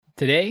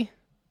Today,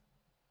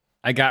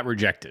 I got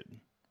rejected.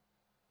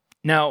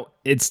 Now,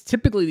 it's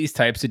typically these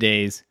types of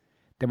days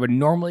that would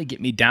normally get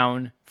me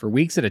down for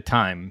weeks at a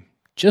time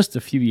just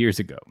a few years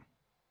ago.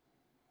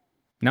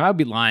 Now, I'd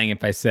be lying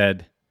if I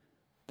said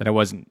that I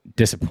wasn't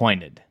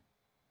disappointed.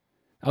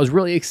 I was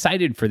really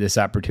excited for this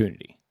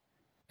opportunity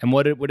and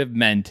what it would have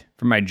meant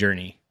for my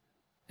journey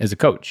as a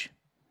coach.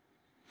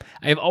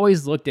 I have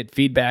always looked at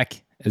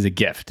feedback as a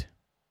gift,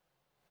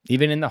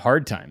 even in the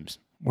hard times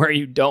where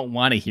you don't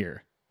want to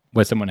hear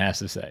what someone has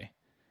to say.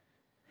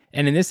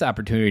 And in this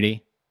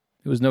opportunity,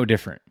 it was no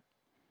different.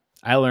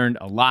 I learned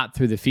a lot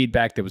through the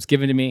feedback that was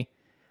given to me,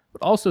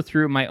 but also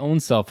through my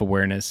own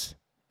self-awareness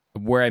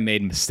of where I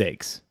made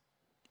mistakes,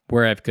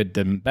 where I could have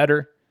done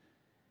better,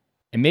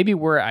 and maybe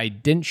where I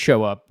didn't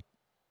show up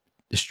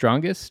the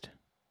strongest,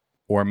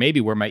 or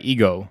maybe where my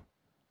ego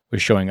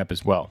was showing up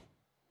as well.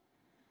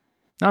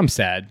 Now I'm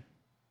sad,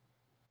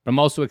 but I'm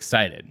also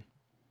excited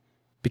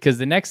because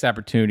the next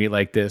opportunity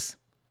like this,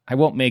 I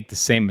won't make the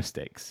same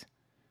mistakes.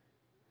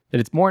 That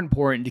it's more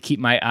important to keep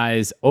my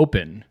eyes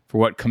open for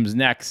what comes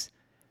next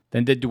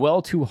than to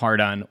dwell too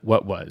hard on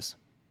what was.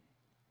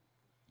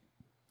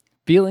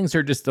 Feelings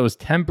are just those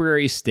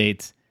temporary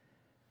states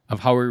of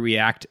how we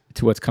react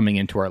to what's coming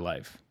into our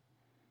life.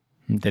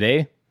 And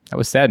today, that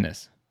was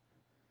sadness.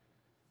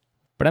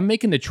 But I'm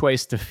making the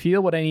choice to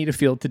feel what I need to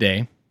feel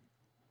today,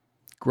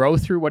 grow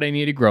through what I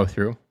need to grow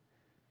through,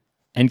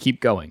 and keep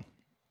going.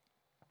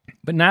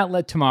 But not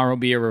let tomorrow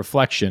be a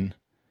reflection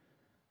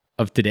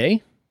of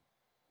today,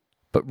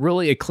 but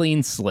really a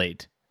clean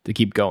slate to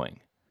keep going.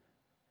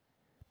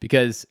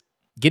 Because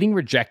getting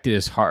rejected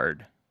is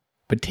hard,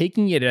 but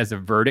taking it as a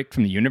verdict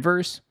from the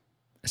universe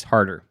is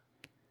harder.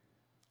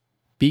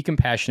 Be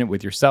compassionate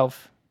with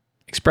yourself,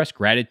 express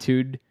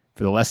gratitude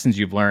for the lessons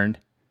you've learned,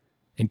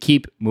 and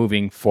keep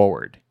moving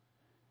forward.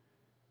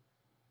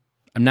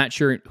 I'm not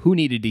sure who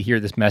needed to hear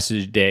this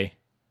message today,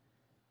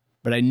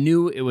 but I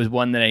knew it was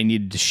one that I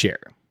needed to share.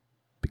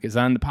 Because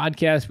on the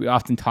podcast, we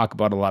often talk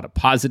about a lot of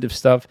positive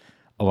stuff,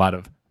 a lot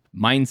of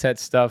mindset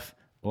stuff,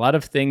 a lot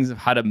of things of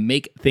how to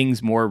make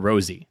things more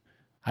rosy,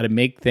 how to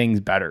make things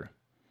better.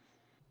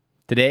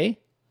 Today,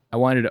 I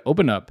wanted to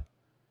open up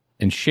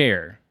and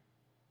share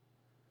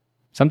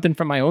something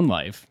from my own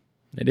life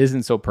that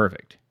isn't so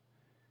perfect.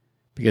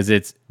 Because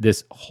it's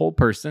this whole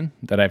person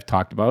that I've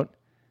talked about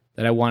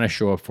that I want to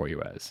show up for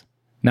you as.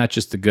 Not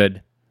just the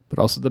good, but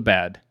also the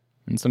bad,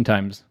 and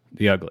sometimes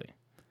the ugly.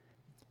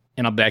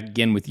 And I'll be back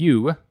again with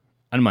you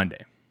on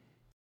Monday.